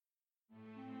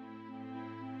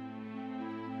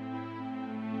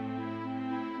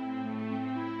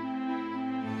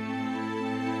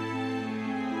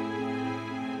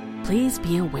Please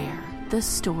be aware the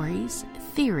stories,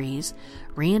 theories,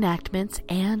 reenactments,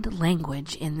 and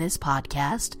language in this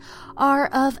podcast are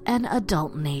of an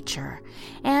adult nature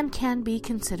and can be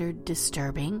considered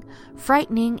disturbing,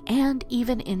 frightening, and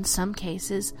even in some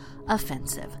cases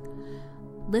offensive.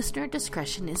 Listener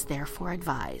discretion is therefore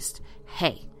advised.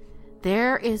 Hey,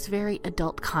 there is very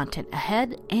adult content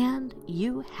ahead, and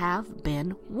you have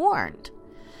been warned.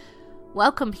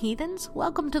 Welcome, heathens.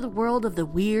 Welcome to the world of the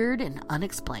weird and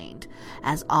unexplained.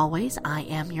 As always, I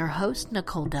am your host,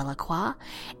 Nicole Delacroix,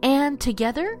 and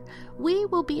together we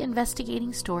will be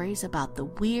investigating stories about the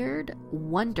weird,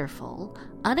 wonderful,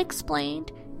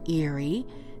 unexplained, eerie,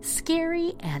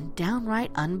 scary, and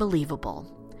downright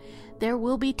unbelievable. There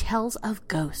will be tales of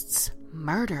ghosts,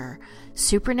 murder,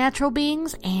 supernatural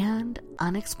beings, and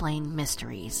unexplained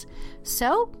mysteries.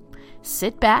 So,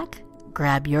 sit back,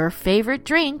 grab your favorite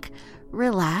drink,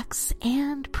 relax,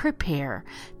 and prepare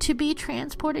to be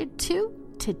transported to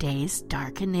today's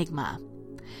Dark Enigma.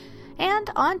 And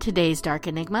on today's Dark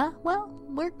Enigma, well,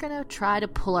 we're going to try to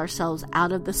pull ourselves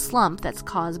out of the slump that's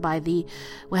caused by the,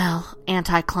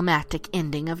 anticlimactic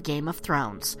ending of Game of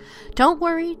Thrones. Don't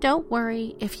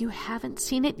worry. If you haven't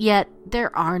seen it yet,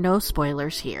 there are no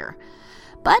spoilers here.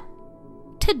 But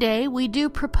today we do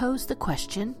propose the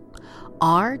question,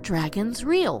 are dragons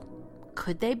real?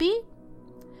 Could they be?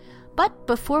 But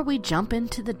before we jump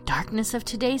into the darkness of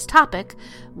today's topic,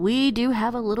 we do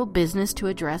have a little business to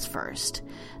address first.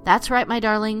 That's right, my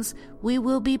darlings, we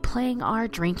will be playing our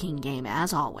drinking game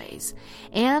as always.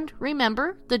 And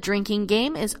remember, the drinking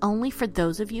game is only for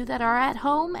those of you that are at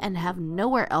home and have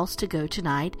nowhere else to go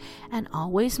tonight, and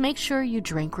always make sure you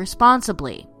drink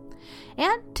responsibly.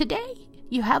 And today,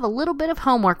 you have a little bit of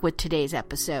homework with today's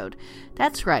episode.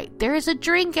 That's right, there is a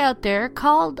drink out there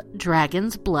called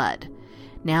Dragon's Blood.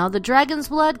 Now, the dragon's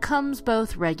blood comes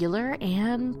both regular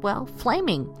and,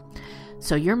 flaming.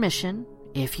 So your mission,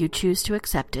 if you choose to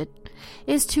accept it,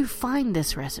 is to find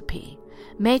this recipe,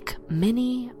 make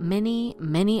many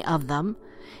of them,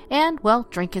 and,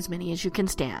 drink as many as you can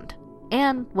stand.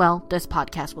 And, this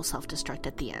podcast will self-destruct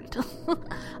at the end.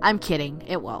 I'm kidding,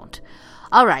 it won't.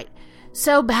 All right,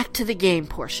 so back to the game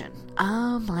portion.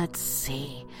 Let's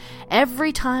see.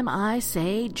 Every time I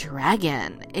say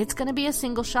dragon, it's going to be a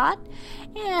single shot.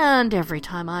 And every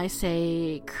time I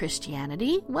say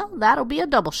Christianity, that'll be a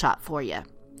double shot for you.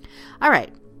 All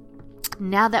right.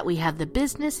 Now that we have the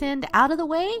business end out of the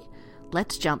way,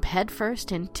 let's jump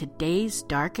headfirst in today's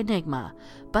Dark Enigma.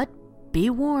 But be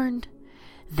warned,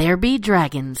 there be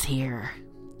dragons here.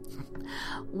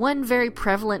 One very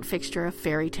prevalent fixture of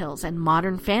fairy tales and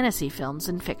modern fantasy films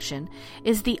and fiction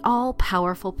is the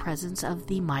all-powerful presence of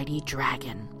the mighty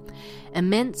dragon.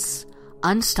 Immense,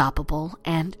 unstoppable,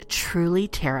 and truly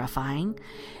terrifying,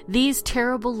 these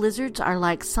terrible lizards are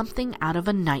like something out of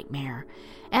a nightmare,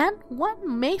 and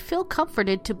one may feel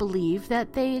comforted to believe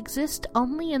that they exist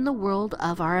only in the world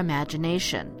of our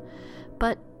imagination.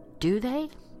 But do they?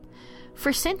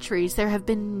 For centuries, there have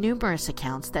been numerous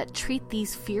accounts that treat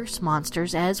these fierce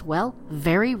monsters as,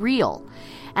 very real.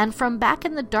 And from back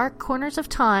in the dark corners of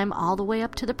time all the way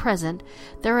up to the present,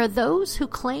 there are those who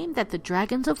claim that the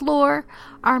dragons of lore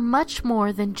are much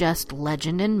more than just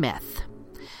legend and myth.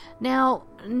 Now,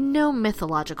 no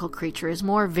mythological creature is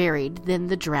more varied than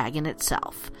the dragon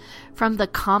itself. From the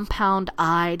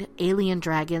compound-eyed alien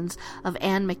dragons of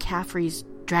Anne McCaffrey's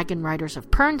Dragon Riders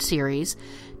of Pern series,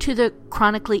 to the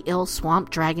chronically ill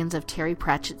swamp dragons of Terry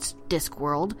Pratchett's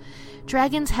Discworld,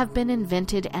 dragons have been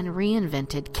invented and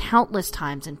reinvented countless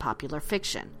times in popular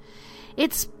fiction.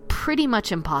 It's pretty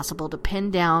much impossible to pin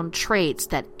down traits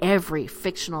that every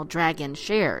fictional dragon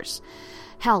shares.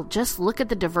 Hell, just look at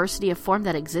the diversity of form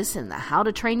that exists in the How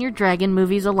to Train Your Dragon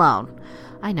movies alone.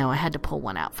 I know, I had to pull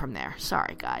one out from there.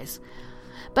 Sorry, guys.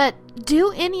 But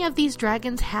do any of these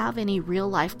dragons have any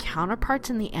real-life counterparts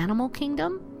in the animal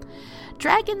kingdom?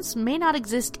 Dragons may not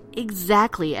exist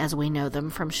exactly as we know them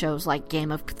from shows like Game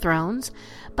of Thrones,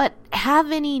 but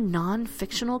have any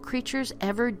non-fictional creatures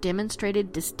ever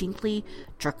demonstrated distinctly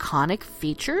draconic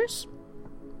features?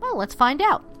 Well, let's find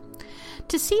out.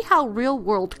 To see how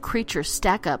real-world creatures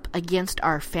stack up against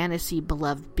our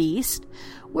fantasy-beloved beast,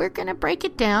 we're going to break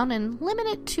it down and limit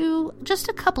it to just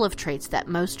a couple of traits that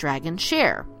most dragons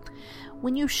share.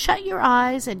 When you shut your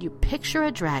eyes and you picture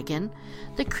a dragon,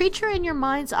 the creature in your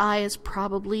mind's eye is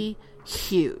probably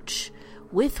huge,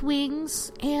 with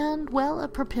wings and, a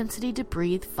propensity to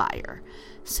breathe fire.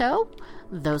 So,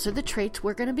 those are the traits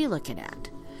we're going to be looking at.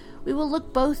 We will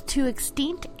look both to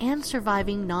extinct and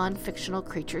surviving non-fictional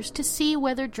creatures to see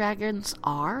whether dragons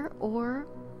are or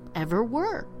ever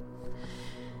were.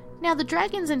 Now, the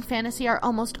dragons in fantasy are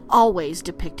almost always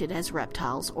depicted as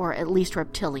reptiles, or at least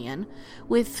reptilian,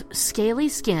 with scaly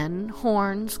skin,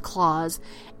 horns, claws,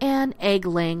 and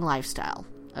egg-laying lifestyle.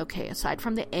 Okay, aside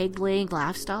from the egg-laying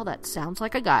lifestyle, that sounds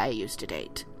like a guy I used to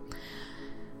date.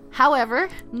 However,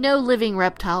 no living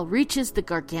reptile reaches the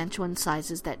gargantuan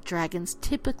sizes that dragons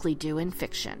typically do in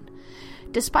fiction.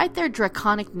 Despite their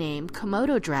draconic name,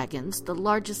 Komodo dragons, the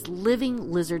largest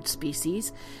living lizard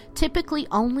species, typically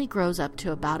only grows up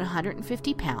to about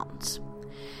 150 pounds.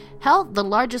 Hell, the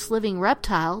largest living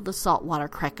reptile, the saltwater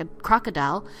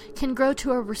crocodile, can grow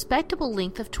to a respectable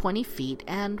length of 20 feet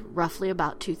and roughly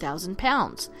about 2,000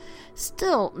 pounds.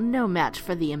 Still no match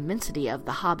for the immensity of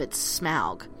the Hobbit's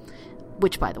Smaug,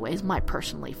 which, by the way, is my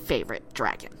personally favorite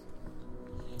dragon.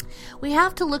 We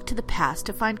have to look to the past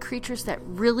to find creatures that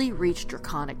really reach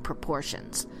draconic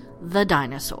proportions. The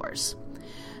dinosaurs.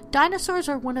 Dinosaurs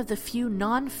are one of the few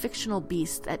non-fictional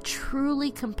beasts that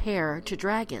truly compare to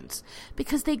dragons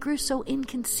because they grew so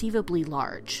inconceivably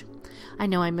large. I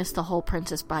know I missed the whole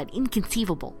Princess Bride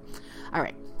inconceivable.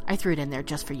 Alright, I threw it in there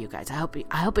just for you guys. I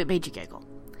hope it made you giggle.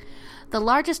 The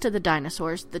largest of the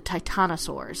dinosaurs, the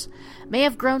titanosaurs, may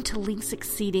have grown to lengths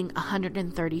exceeding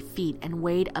 130 feet and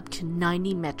weighed up to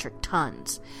 90 metric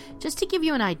tons. Just to give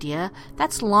you an idea,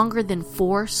 that's longer than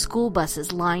 4 school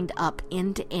buses lined up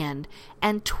end to end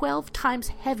and 12 times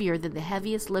heavier than the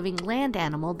heaviest living land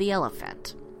animal, the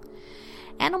elephant.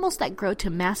 Animals that grow to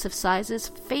massive sizes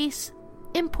face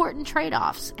important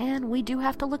trade-offs, and we do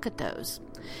have to look at those.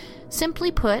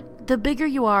 Simply put, the bigger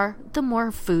you are, the more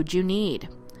food you need.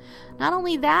 Not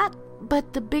only that,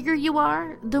 but the bigger you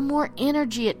are, the more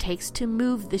energy it takes to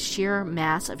move the sheer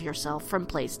mass of yourself from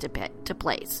place to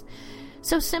place.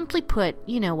 So simply put,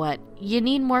 you know what? You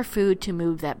need more food to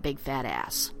move that big fat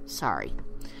ass. Sorry.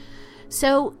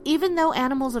 So even though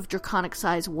animals of draconic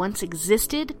size once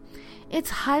existed, it's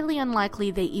highly unlikely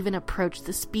they even approach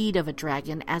the speed of a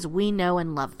dragon as we know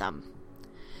and love them.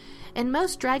 In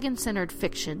most dragon-centered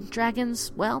fiction,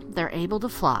 dragons, well, they're able to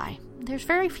fly. There's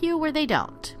very few where they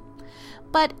don't.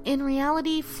 But in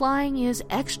reality, flying is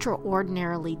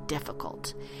extraordinarily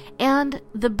difficult. And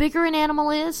the bigger an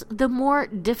animal is, the more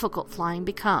difficult flying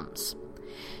becomes.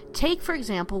 Take, for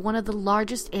example, one of the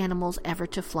largest animals ever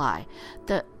to fly,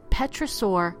 the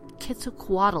Petrosaur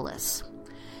Quetzalcoatlus.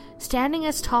 Standing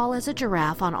as tall as a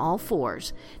giraffe on all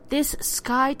fours, this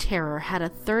sky terror had a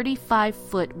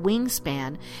 35-foot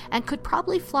wingspan and could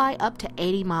probably fly up to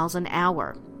 80 miles an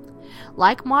hour.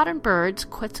 Like modern birds,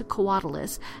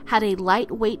 Quetzalcoatlus had a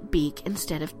lightweight beak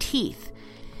instead of teeth,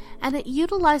 and it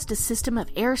utilized a system of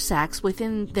air sacs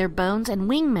within their bones and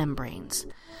wing membranes.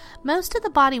 Most of the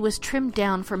body was trimmed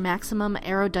down for maximum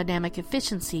aerodynamic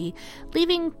efficiency,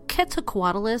 leaving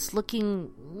Quetzalcoatlus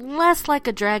looking less like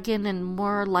a dragon and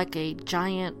more like a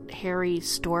giant, hairy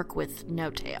stork with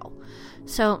no tail.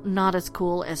 So not as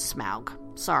cool as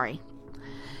Smaug. Sorry.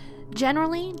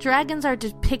 Generally, dragons are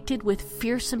depicted with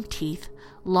fearsome teeth,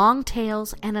 long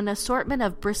tails, and an assortment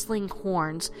of bristling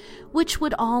horns, which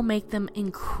would all make them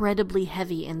incredibly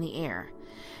heavy in the air.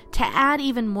 To add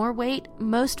even more weight,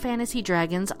 most fantasy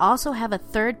dragons also have a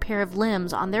third pair of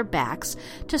limbs on their backs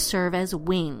to serve as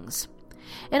wings.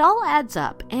 It all adds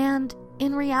up, and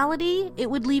in reality, it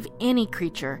would leave any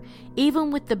creature,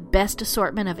 even with the best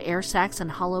assortment of air sacs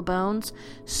and hollow bones,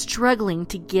 struggling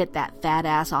to get that fat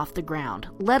ass off the ground,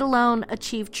 let alone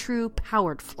achieve true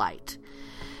powered flight.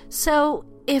 So,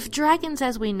 if dragons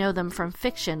as we know them from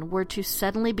fiction were to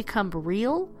suddenly become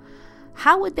real,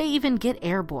 how would they even get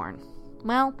airborne?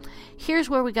 Well,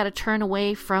 here's where we got to turn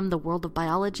away from the world of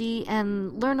biology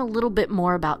and learn a little bit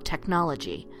more about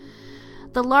technology.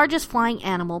 The largest flying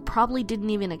animal probably didn't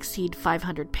even exceed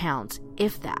 500 pounds,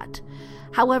 if that.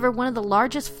 However, one of the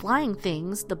largest flying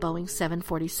things, the Boeing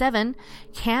 747,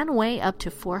 can weigh up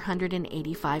to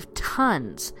 485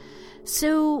 tons.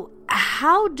 So,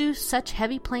 how do such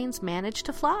heavy planes manage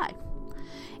to fly?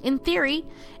 In theory,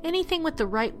 anything with the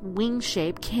right wing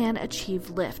shape can achieve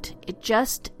lift. It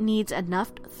just needs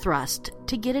enough thrust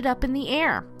to get it up in the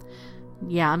air.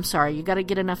 Yeah, I'm sorry, you gotta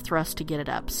get enough thrust to get it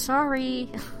up. Sorry.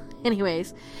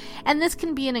 Anyways, and this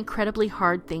can be an incredibly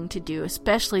hard thing to do,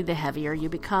 especially the heavier you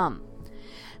become.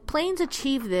 Planes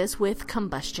achieve this with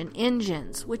combustion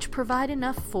engines, which provide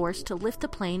enough force to lift the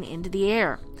plane into the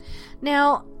air.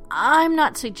 Now, I'm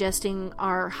not suggesting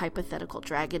our hypothetical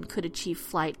dragon could achieve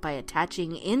flight by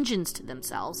attaching engines to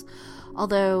themselves,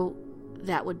 although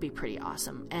that would be pretty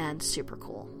awesome and super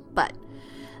cool. But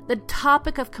the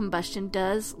topic of combustion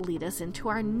does lead us into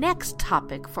our next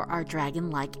topic for our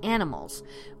dragon-like animals,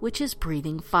 which is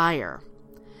breathing fire.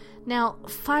 Now,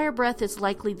 fire breath is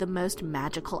likely the most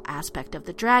magical aspect of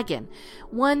the dragon,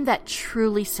 one that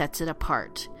truly sets it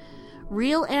apart.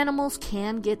 Real animals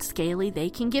can get scaly, they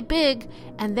can get big,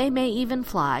 and they may even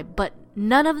fly, but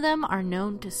none of them are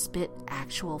known to spit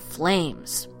actual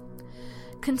flames.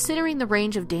 Considering the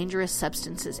range of dangerous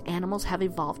substances animals have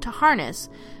evolved to harness,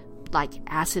 like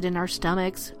acid in our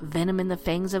stomachs, venom in the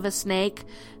fangs of a snake,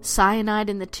 cyanide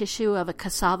in the tissue of a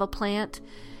cassava plant,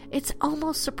 it's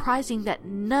almost surprising that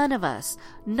none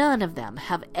of them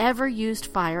have ever used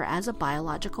fire as a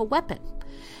biological weapon.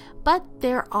 But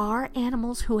there are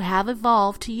animals who have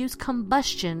evolved to use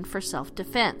combustion for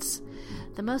self-defense.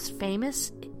 The most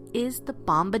famous is the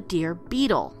bombardier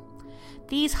beetle.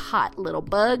 These hot little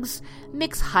bugs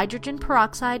mix hydrogen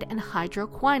peroxide and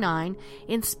hydroquinone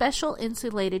in special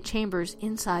insulated chambers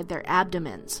inside their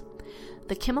abdomens.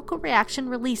 The chemical reaction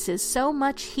releases so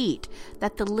much heat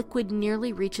that the liquid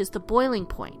nearly reaches the boiling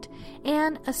point,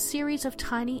 and a series of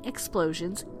tiny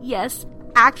explosions, yes,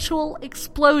 actual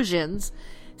explosions,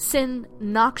 send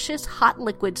noxious hot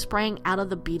liquid spraying out of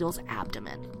the beetle's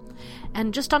abdomen.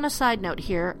 And just on a side note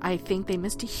here, I think they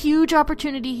missed a huge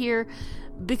opportunity here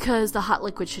because the hot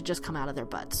liquid should just come out of their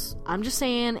butts. I'm just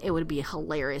saying it would be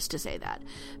hilarious to say that,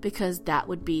 because that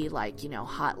would be like,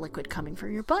 hot liquid coming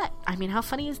from your butt. I mean, how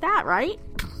funny is that, right?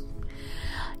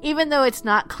 Even though it's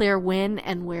not clear when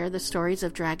and where the stories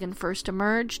of dragon first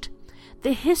emerged,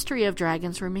 the history of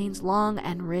dragons remains long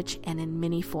and rich and in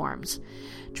many forms.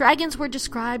 Dragons were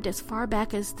described as far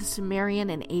back as the Sumerian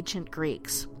and ancient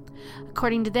Greeks.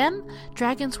 According to them,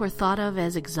 dragons were thought of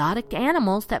as exotic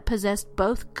animals that possessed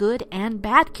both good and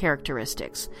bad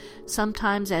characteristics,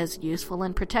 sometimes as useful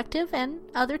and protective, and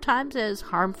other times as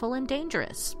harmful and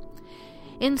dangerous.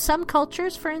 In some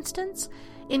cultures, for instance,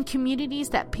 in communities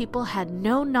that people had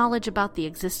no knowledge about the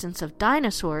existence of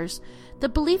dinosaurs, the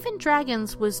belief in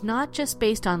dragons was not just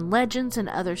based on legends and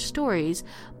other stories,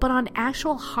 but on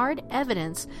actual hard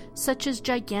evidence, such as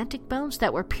gigantic bones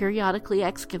that were periodically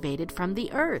excavated from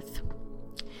the earth.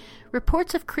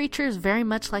 Reports of creatures very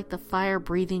much like the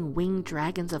fire-breathing winged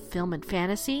dragons of film and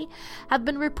fantasy have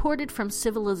been reported from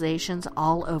civilizations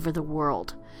all over the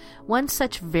world. One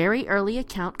such very early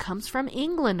account comes from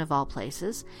England, of all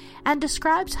places, and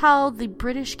describes how the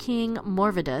British king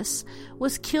Morvidus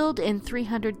was killed in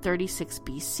 336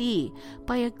 BC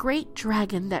by a great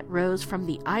dragon that rose from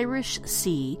the Irish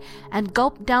Sea and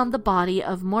gulped down the body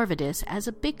of Morvidus as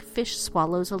a big fish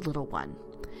swallows a little one.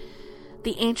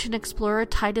 The ancient explorer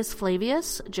Titus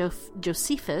Flavius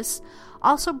Josephus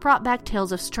also brought back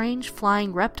tales of strange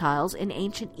flying reptiles in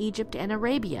ancient Egypt and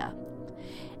Arabia.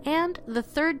 And the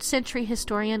 3rd century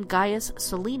historian Gaius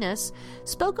Solinus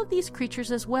spoke of these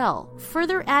creatures as well,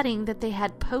 further adding that they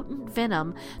had potent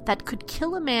venom that could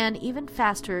kill a man even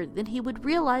faster than he would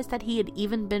realize that he had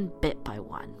even been bit by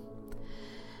one.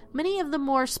 Many of the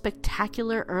more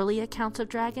spectacular early accounts of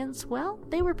dragons,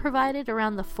 they were provided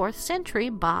around the 4th century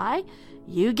by,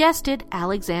 you guessed it,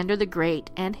 Alexander the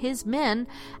Great and his men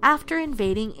after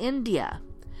invading India.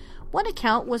 One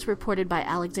account was reported by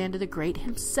Alexander the Great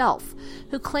himself,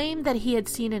 who claimed that he had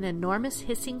seen an enormous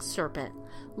hissing serpent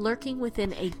lurking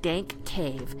within a dank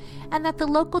cave, and that the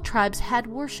local tribes had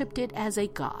worshipped it as a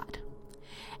god.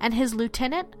 And his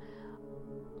lieutenant,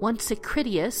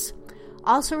 Onesicritius,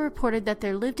 also reported that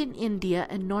there lived in India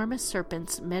enormous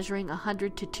serpents measuring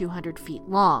 100 to 200 feet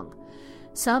long.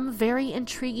 Some very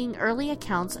intriguing early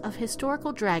accounts of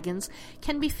historical dragons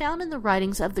can be found in the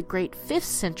writings of the great 5th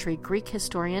century Greek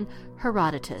historian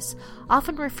Herodotus,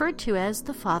 often referred to as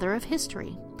the father of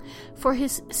history, for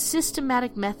his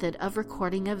systematic method of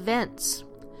recording events.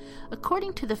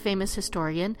 According to the famous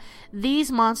historian,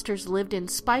 these monsters lived in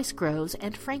spice groves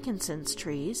and frankincense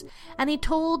trees, and he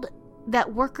told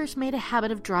that workers made a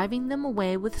habit of driving them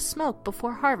away with smoke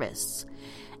before harvests.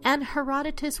 And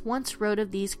Herodotus once wrote of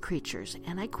these creatures,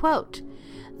 and I quote,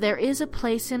 "There is a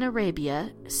place in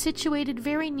Arabia, situated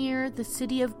very near the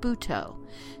city of Buto,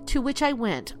 to which I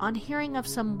went on hearing of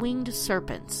some winged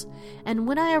serpents, and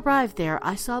when I arrived there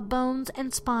I saw bones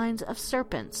and spines of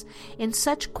serpents, in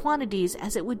such quantities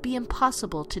as it would be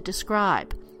impossible to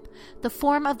describe. The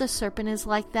form of the serpent is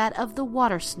like that of the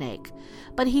water snake,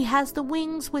 but he has the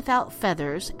wings without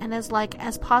feathers, and as like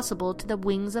as possible to the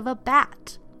wings of a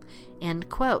bat." End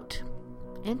quote.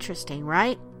 Interesting,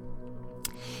 right?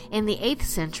 In the 8th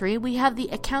century, we have the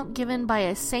account given by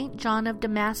a Saint John of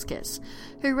Damascus,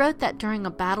 who wrote that during a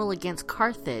battle against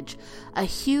Carthage, a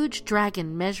huge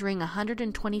dragon measuring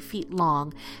 120 feet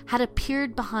long had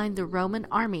appeared behind the Roman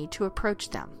army to approach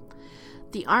them.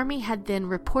 The army had then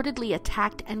reportedly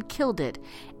attacked and killed it,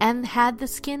 and had the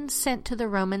skin sent to the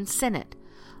Roman Senate.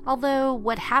 although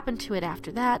what happened to it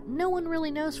after that, no one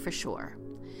really knows for sure.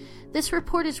 This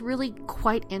report is really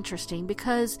quite interesting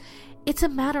because it's a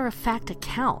matter-of-fact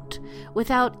account,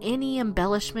 without any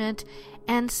embellishment,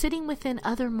 and sitting within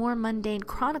other more mundane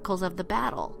chronicles of the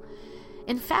battle.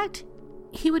 In fact,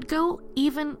 he would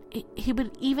even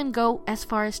go as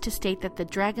far as to state that the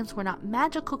dragons were not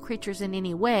magical creatures in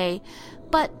any way,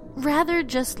 but rather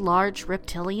just large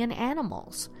reptilian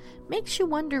animals. Makes you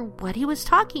wonder what he was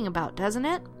talking about, doesn't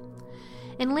it?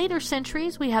 In later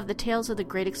centuries, we have the tales of the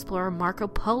great explorer Marco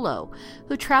Polo,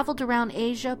 who traveled around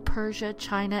Asia, Persia,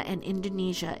 China, and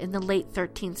Indonesia in the late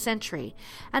 13th century,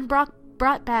 and brought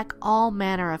back all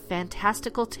manner of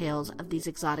fantastical tales of these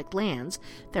exotic lands,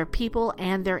 their people,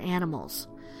 and their animals.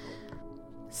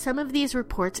 Some of these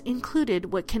reports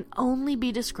included what can only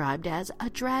be described as a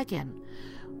dragon.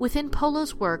 Within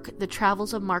Polo's work, The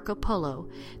Travels of Marco Polo,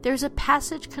 there is a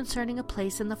passage concerning a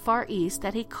place in the Far East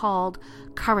that he called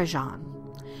Karajan,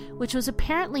 which was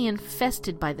apparently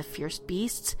infested by the fierce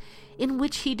beasts, in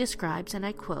which he describes, and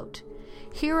I quote,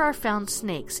 "Here are found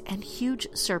snakes and huge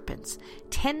serpents,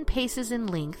 10 paces in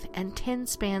length and 10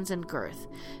 spans in girth."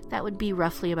 That would be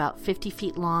roughly about 50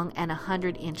 feet long and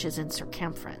 100 inches in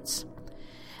circumference.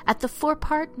 At the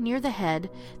forepart, near the head,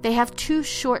 they have 2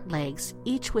 short legs,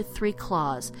 each with 3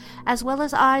 claws, as well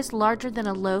as eyes larger than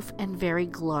a loaf and very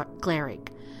glaring.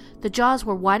 The jaws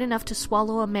were wide enough to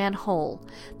swallow a man whole.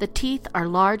 The teeth are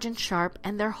large and sharp,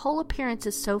 and their whole appearance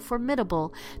is so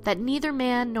formidable that neither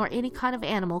man nor any kind of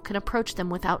animal can approach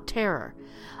them without terror.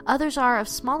 Others are of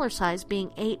smaller size, being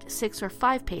 8, 6, or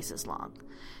 5 paces long.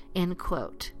 End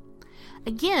quote.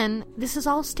 Again, this is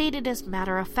all stated as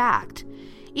matter of fact,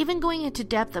 even going into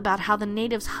depth about how the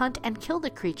natives hunt and kill the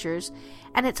creatures,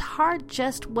 and it's hard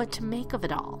just what to make of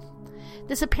it all.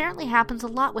 This apparently happens a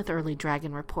lot with early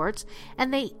dragon reports,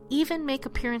 and they even make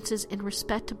appearances in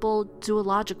respectable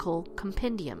zoological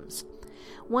compendiums.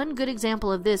 One good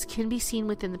example of this can be seen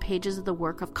within the pages of the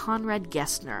work of Conrad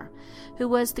Gessner, who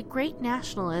was the great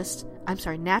naturalist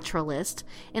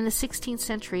in the 16th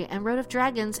century and wrote of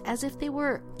dragons as if they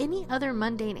were any other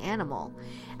mundane animal,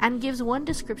 and gives one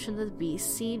description of the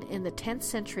beast seen in the 10th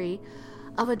century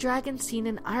of a dragon seen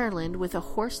in Ireland with a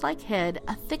horse-like head,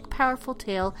 a thick, powerful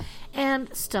tail, and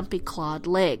stumpy clawed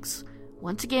legs.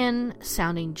 Once again,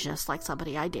 sounding just like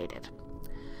somebody I dated.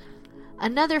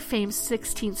 Another famous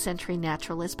 16th century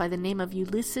naturalist by the name of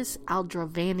Ulysses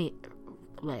Aldrovandus.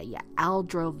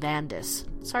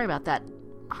 Sorry about that.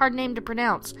 Hard name to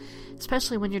pronounce,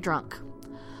 especially when you're drunk.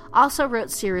 Also wrote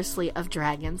seriously of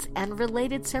dragons and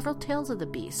related several tales of the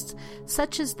beasts,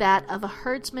 such as that of a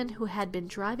herdsman who had been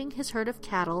driving his herd of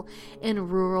cattle in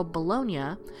rural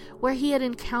Bologna, where he had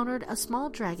encountered a small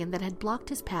dragon that had blocked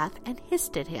his path and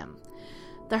hissed at him.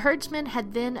 The herdsman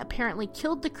had then apparently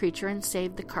killed the creature and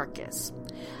saved the carcass.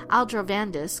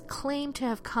 Aldrovandus claimed to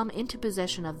have come into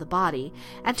possession of the body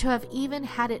and to have even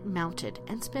had it mounted,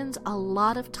 and spends a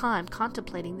lot of time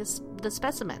contemplating the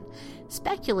specimen,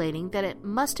 speculating that it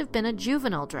must have been a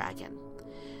juvenile dragon.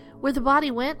 Where the body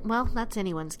went, well, that's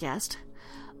anyone's guess.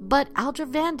 But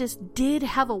Aldrovandus did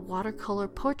have a watercolor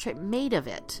portrait made of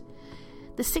it.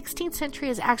 The 16th century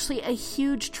is actually a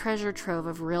huge treasure trove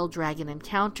of real dragon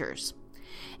encounters.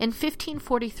 In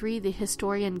 1543, the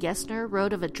historian Gessner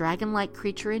wrote of a dragon-like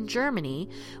creature in Germany,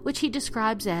 which he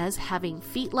describes as having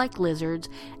feet like lizards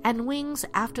and wings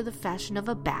after the fashion of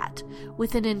a bat,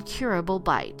 with an incurable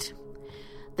bite.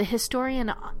 The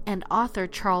historian and author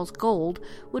Charles Gold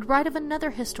would write of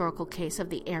another historical case of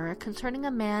the era concerning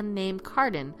a man named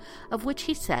Cardin, of which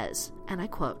he says, and I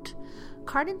quote,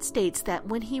 "Cardin states that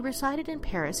when he resided in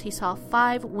Paris he saw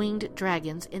 5 winged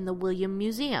dragons in the William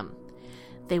Museum.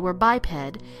 They were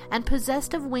biped, and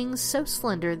possessed of wings so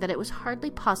slender that it was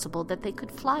hardly possible that they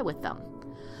could fly with them.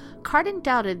 Cardin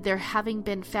doubted their having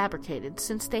been fabricated,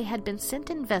 since they had been sent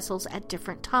in vessels at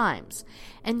different times,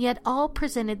 and yet all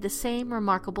presented the same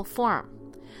remarkable form,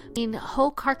 being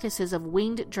whole carcasses of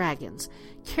winged dragons,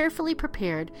 carefully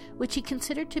prepared, which he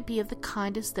considered to be of the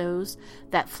kind as those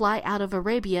that fly out of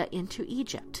Arabia into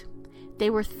Egypt. They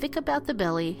were thick about the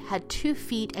belly, had 2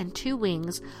 feet and 2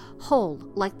 wings, whole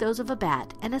like those of a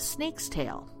bat, and a snake's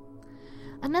tail."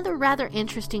 Another rather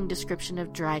interesting description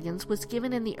of dragons was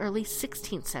given in the early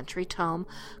 16th century tome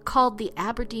called the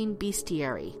Aberdeen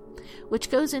Bestiary,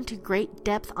 which goes into great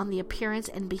depth on the appearance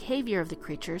and behavior of the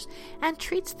creatures and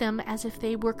treats them as if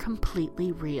they were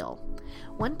completely real.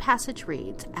 One passage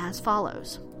reads as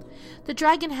follows: "The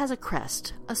dragon has a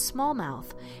crest, a small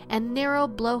mouth, and narrow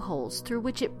blowholes through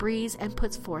which it breathes and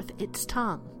puts forth its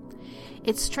tongue.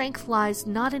 Its strength lies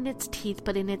not in its teeth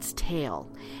but in its tail,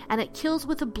 and it kills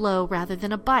with a blow rather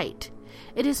than a bite.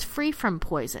 It is free from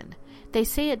poison. They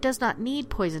say it does not need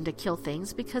poison to kill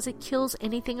things because it kills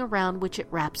anything around which it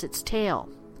wraps its tail.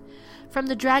 From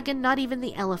the dragon, not even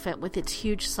the elephant with its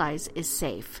huge size is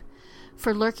safe.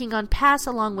 For lurking on paths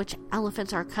along which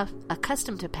elephants are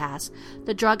accustomed to pass,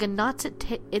 the dragon knots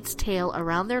its tail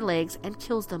around their legs and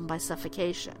kills them by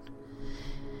suffocation.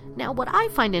 Now, what I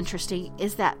find interesting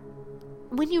is that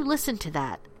when you listen to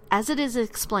that, as it is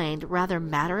explained rather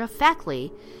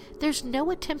matter-of-factly, there's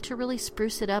no attempt to really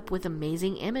spruce it up with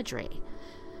amazing imagery.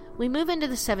 We move into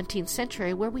the 17th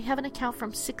century, where we have an account from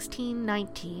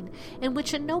 1619 in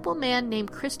which a nobleman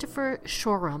named Christopher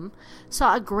Shoreham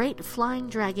saw a great flying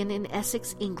dragon in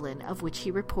Essex, England, of which he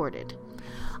reported.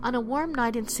 On a warm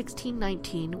night in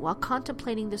 1619, while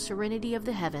contemplating the serenity of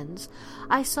the heavens,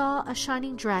 I saw a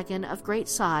shining dragon of great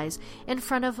size in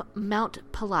front of Mount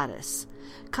Pilatus,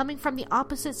 coming from the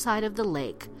opposite side of the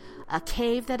lake, a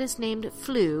cave that is named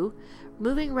Flue,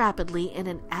 moving rapidly in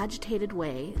an agitated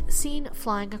way, seen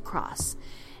flying across.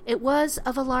 It was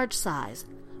of a large size,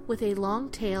 with a long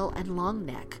tail and long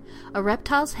neck, a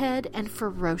reptile's head, and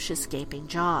ferocious gaping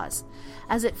jaws.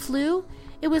 As it flew,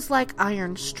 it was like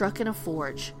iron struck in a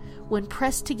forge, when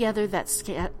pressed together that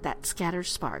scatters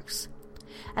sparks.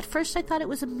 At first I thought it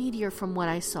was a meteor from what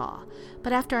I saw,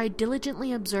 but after I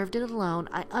diligently observed it alone,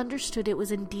 I understood it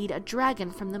was indeed a dragon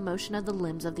from the motion of the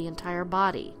limbs of the entire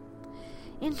body.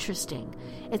 Interesting.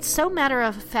 It's so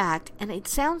matter-of-fact, and it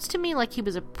sounds to me like he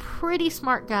was a pretty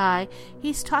smart guy.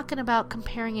 He's talking about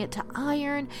comparing it to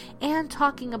iron and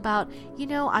talking about,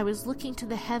 I was looking to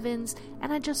the heavens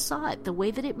and I just saw it. The way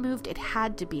that it moved, it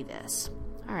had to be this.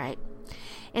 All right.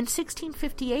 In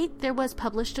 1658, there was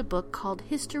published a book called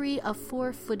History of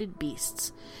Four-Footed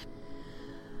Beasts,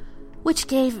 which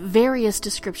gave various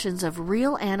descriptions of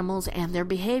real animals and their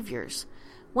behaviors.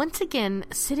 Once again,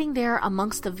 sitting there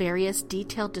amongst the various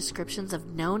detailed descriptions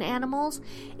of known animals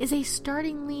is a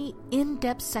startlingly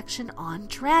in-depth section on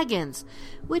dragons,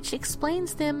 which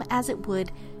explains them as it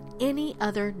would any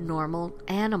other normal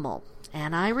animal.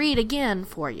 And I read again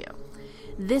for you.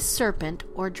 This serpent,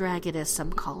 or dragon as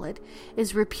some call it,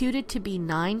 is reputed to be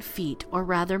 9 feet, or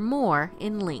rather more,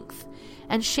 in length,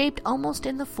 and shaped almost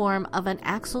in the form of an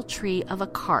axle tree of a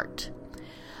cart.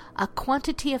 A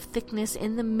quantity of thickness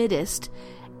in the midst,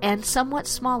 and somewhat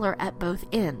smaller at both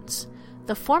ends.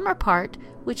 The former part,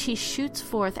 which he shoots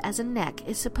forth as a neck,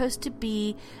 is supposed to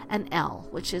be an L,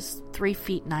 which is 3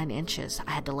 feet 9 inches.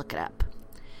 I had to look it up.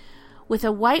 With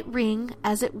a white ring,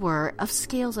 as it were, of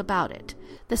scales about it.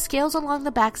 The scales along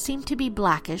the back seem to be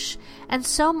blackish, and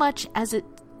so much as it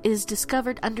is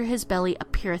discovered under his belly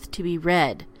appeareth to be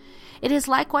red. It is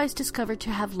likewise discovered to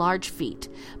have large feet,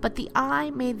 but the eye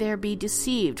may there be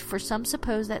deceived, for some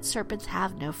suppose that serpents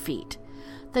have no feet.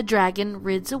 The dragon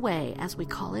rids away, as we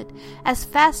call it, as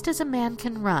fast as a man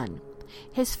can run.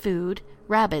 His food,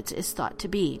 rabbits, is thought to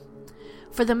be.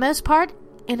 For the most part,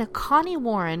 in a Coney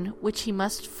warren, which he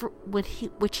much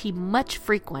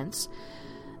frequents,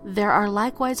 there are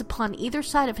likewise upon either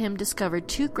side of him discovered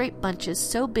 2 great bunches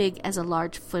so big as a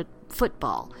large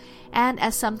football, and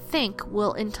as some think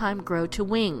will in time grow to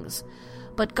wings.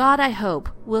 But God, I hope,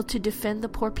 will to defend the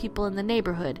poor people in the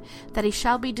neighborhood, that he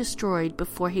shall be destroyed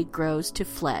before he grows to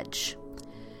fledge.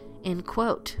 End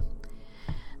quote.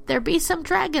 There be some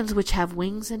dragons which have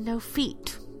wings and no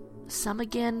feet. Some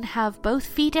again have both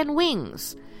feet and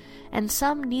wings, and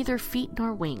some neither feet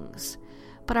nor wings,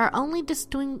 but are only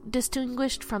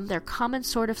distinguished from their common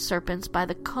sort of serpents by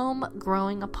the comb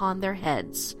growing upon their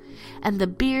heads, and the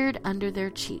beard under their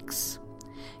cheeks.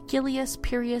 Gillius,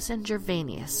 Pyrrhus, and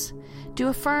Gervanius do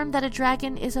affirm that a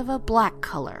dragon is of a black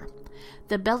color,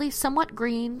 the belly somewhat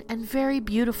green, and very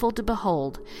beautiful to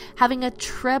behold, having a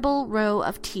treble row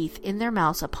of teeth in their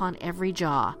mouths upon every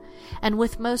jaw, and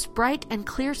with most bright and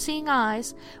clear-seeing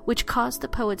eyes, which cause the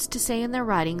poets to say in their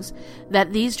writings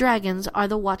that these dragons are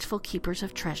the watchful keepers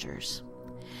of treasures.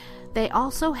 They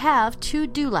also have 2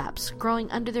 dewlaps growing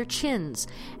under their chins,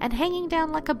 and hanging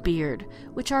down like a beard,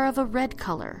 which are of a red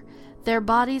color. Their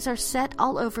bodies are set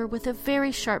all over with a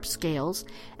very sharp scales,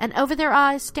 and over their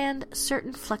eyes stand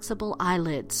certain flexible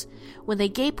eyelids. When they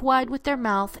gape wide with their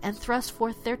mouth and thrust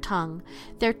forth their tongue,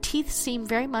 their teeth seem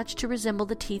very much to resemble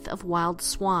the teeth of wild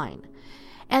swine,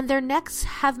 and their necks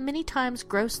have many times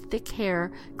gross thick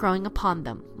hair growing upon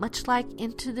them, much like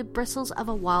into the bristles of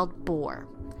a wild boar.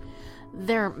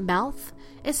 Their mouth,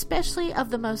 especially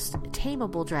of the most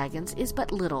tameable dragons, is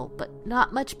but little, but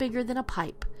not much bigger than a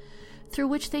pipe, through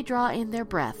which they draw in their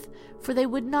breath, for they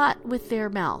would not with their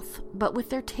mouth, but with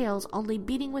their tails, only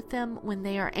beating with them when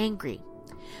they are angry.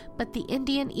 But the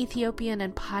Indian, Ethiopian,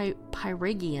 and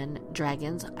Pyrenean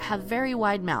dragons have very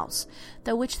wide mouths,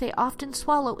 through which they often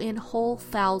swallow in whole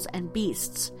fowls and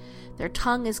beasts. Their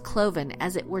tongue is cloven,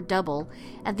 as it were double,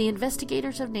 and the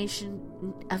investigators of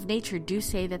nature do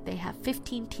say that they have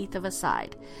 15 teeth of a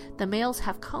side. The males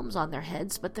have combs on their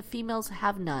heads, but the females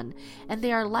have none, and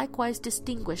they are likewise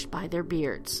distinguished by their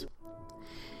beards.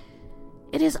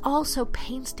 It is all so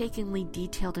painstakingly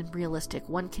detailed and realistic,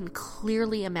 one can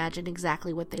clearly imagine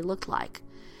exactly what they look like.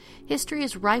 History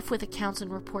is rife with accounts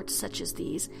and reports such as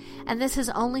these, and this has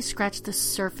only scratched the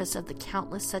surface of the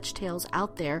countless such tales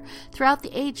out there throughout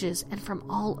the ages and from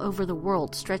all over the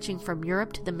world, stretching from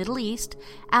Europe to the Middle East,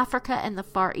 Africa, and the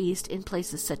Far East in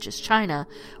places such as China,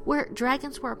 where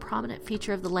dragons were a prominent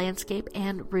feature of the landscape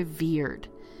and revered.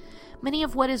 Many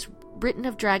of what is written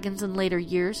of dragons in later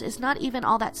years is not even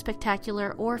all that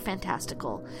spectacular or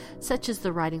fantastical, such as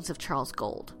the writings of Charles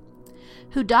Gould,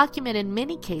 who documented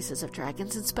many cases of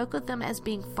dragons and spoke of them as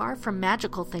being far from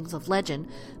magical things of legend,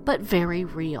 but very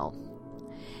real.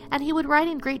 And he would write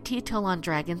in great detail on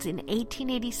dragons in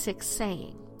 1886,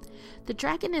 saying, "The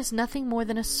dragon is nothing more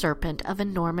than a serpent of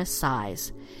enormous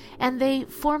size, and they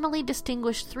formerly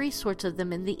distinguished 3 sorts of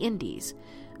them in the Indies,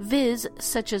 viz.,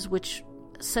 such as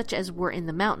were in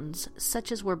the mountains,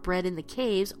 such as were bred in the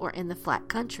caves or in the flat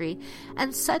country,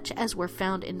 and such as were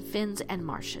found in fens and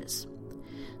marshes.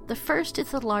 The first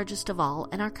is the largest of all,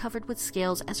 and are covered with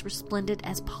scales as resplendent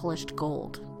as polished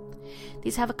gold.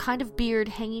 These have a kind of beard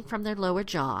hanging from their lower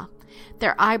jaw,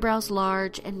 their eyebrows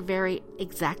large and very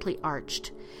exactly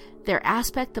arched, their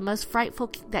aspect the most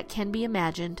frightful that can be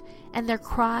imagined, and their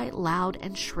cry loud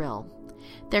and shrill,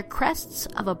 their crests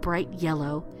of a bright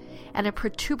yellow, and a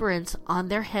protuberance on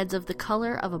their heads of the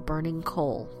color of a burning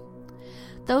coal.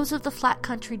 Those of the flat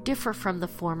country differ from the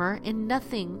former in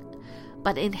nothing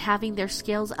but in having their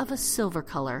scales of a silver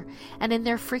color, and in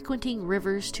their frequenting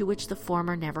rivers to which the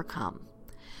former never come.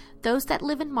 Those that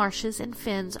live in marshes and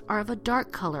fens are of a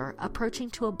dark color, approaching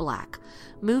to a black,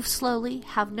 move slowly,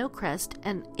 have no crest,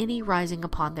 and any rising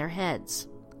upon their heads."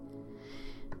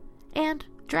 And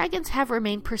dragons have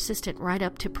remained persistent right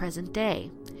up to present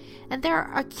day, and there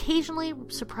are occasionally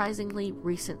surprisingly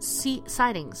recent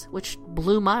sightings, which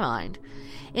blew my mind.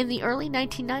 In the early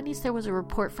 1990s, there was a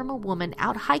report from a woman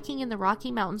out hiking in the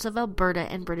Rocky Mountains of Alberta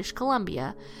and British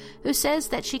Columbia, who says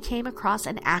that she came across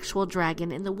an actual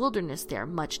dragon in the wilderness there,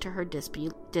 much to her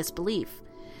disbelief.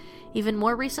 Even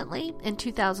more recently, in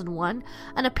 2001,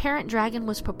 an apparent dragon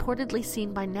was purportedly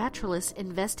seen by naturalists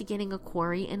investigating a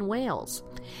quarry in Wales.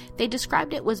 They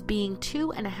described it as being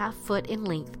 2.5 feet in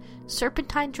length,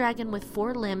 serpentine dragon with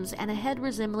 4 limbs and a head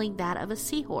resembling that of a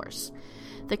seahorse.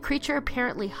 The creature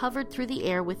apparently hovered through the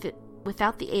air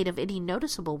without the aid of any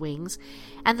noticeable wings,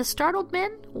 and the startled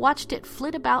men watched it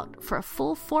flit about for a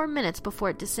full 4 minutes before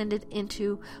it descended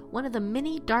into one of the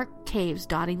many dark caves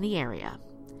dotting the area.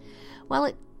 While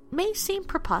it may seem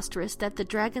preposterous that the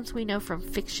dragons we know from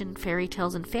fiction, fairy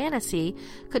tales, and fantasy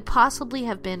could possibly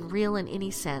have been real in any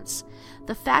sense,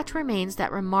 the fact remains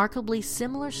that remarkably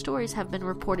similar stories have been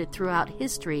reported throughout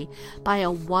history by a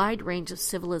wide range of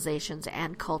civilizations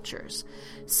and cultures.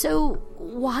 So,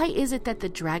 why is it that the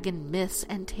dragon myths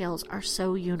and tales are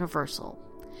so universal?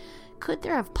 Could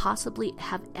there have possibly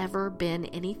ever been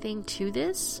anything to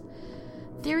this?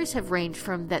 Theories have ranged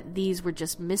from that these were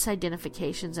just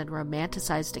misidentifications and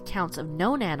romanticized accounts of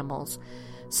known animals,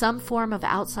 some form of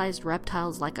outsized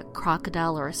reptiles like a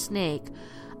crocodile or a snake,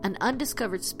 an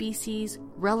undiscovered species,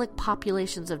 relic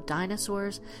populations of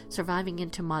dinosaurs surviving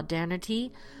into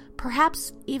modernity,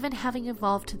 perhaps even having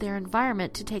evolved to their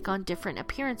environment to take on different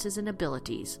appearances and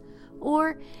abilities,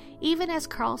 or, even as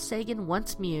Carl Sagan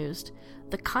once mused,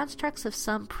 the constructs of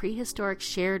some prehistoric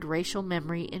shared racial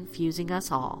memory infusing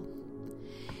us all.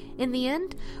 In the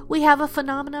end, we have a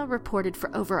phenomena reported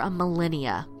for over a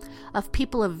millennia of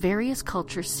people of various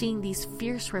cultures seeing these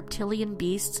fierce reptilian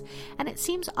beasts, and it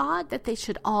seems odd that they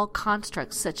should all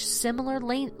construct such similar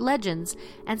legends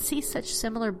and see such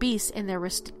similar beasts in their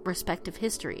respective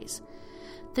histories.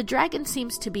 The dragon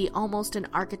seems to be almost an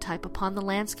archetype upon the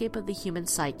landscape of the human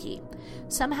psyche,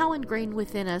 somehow ingrained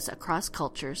within us across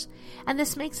cultures, and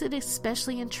this makes it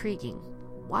especially intriguing.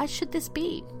 Why should this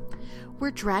be? Were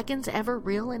dragons ever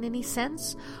real in any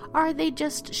sense? Or are they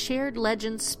just shared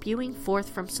legends spewing forth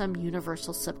from some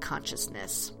universal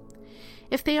subconsciousness?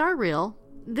 If they are real,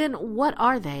 then what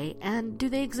are they, and do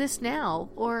they exist now,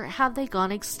 or have they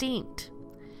gone extinct?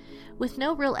 With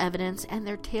no real evidence and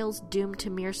their tales doomed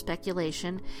to mere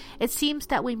speculation, it seems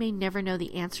that we may never know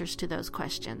the answers to those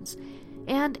questions.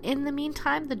 And in the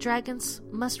meantime, the dragons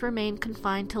must remain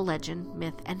confined to legend,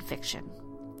 myth, and fiction.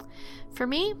 For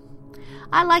me,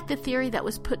 I like the theory that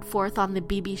was put forth on the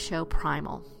BB show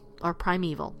Primeval.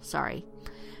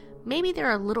 Maybe there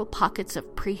are little pockets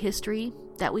of prehistory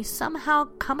that we somehow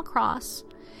come across,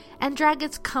 and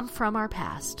dragons come from our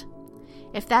past.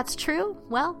 If that's true,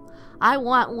 well, I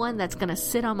want one that's going to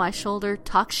sit on my shoulder,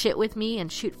 talk shit with me,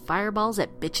 and shoot fireballs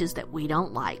at bitches that we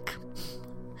don't like.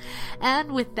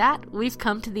 And with that, we've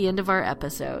come to the end of our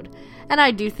episode. And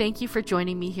I do thank you for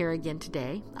joining me here again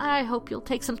today. I hope you'll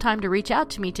take some time to reach out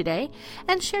to me today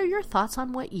and share your thoughts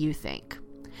on what you think.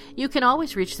 You can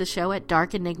always reach the show at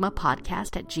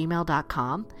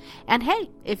darkenigmapodcast@gmail.com. And hey,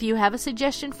 if you have a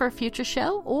suggestion for a future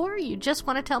show, or you just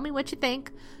want to tell me what you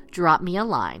think, drop me a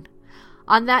line.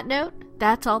 On that note,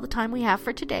 that's all the time we have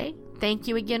for today. Thank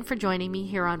you again for joining me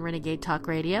here on Renegade Talk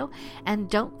Radio, and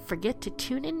don't forget to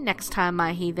tune in next time,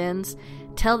 my heathens.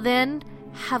 Till then,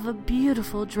 have a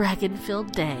beautiful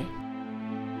dragon-filled day.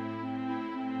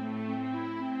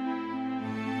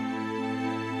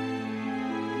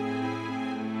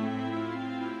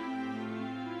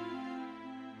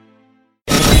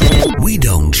 We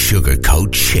don't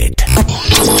sugarcoat shit.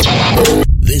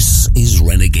 This is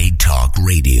Renegade Talk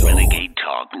Radio. Renegade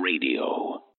Talk Radio.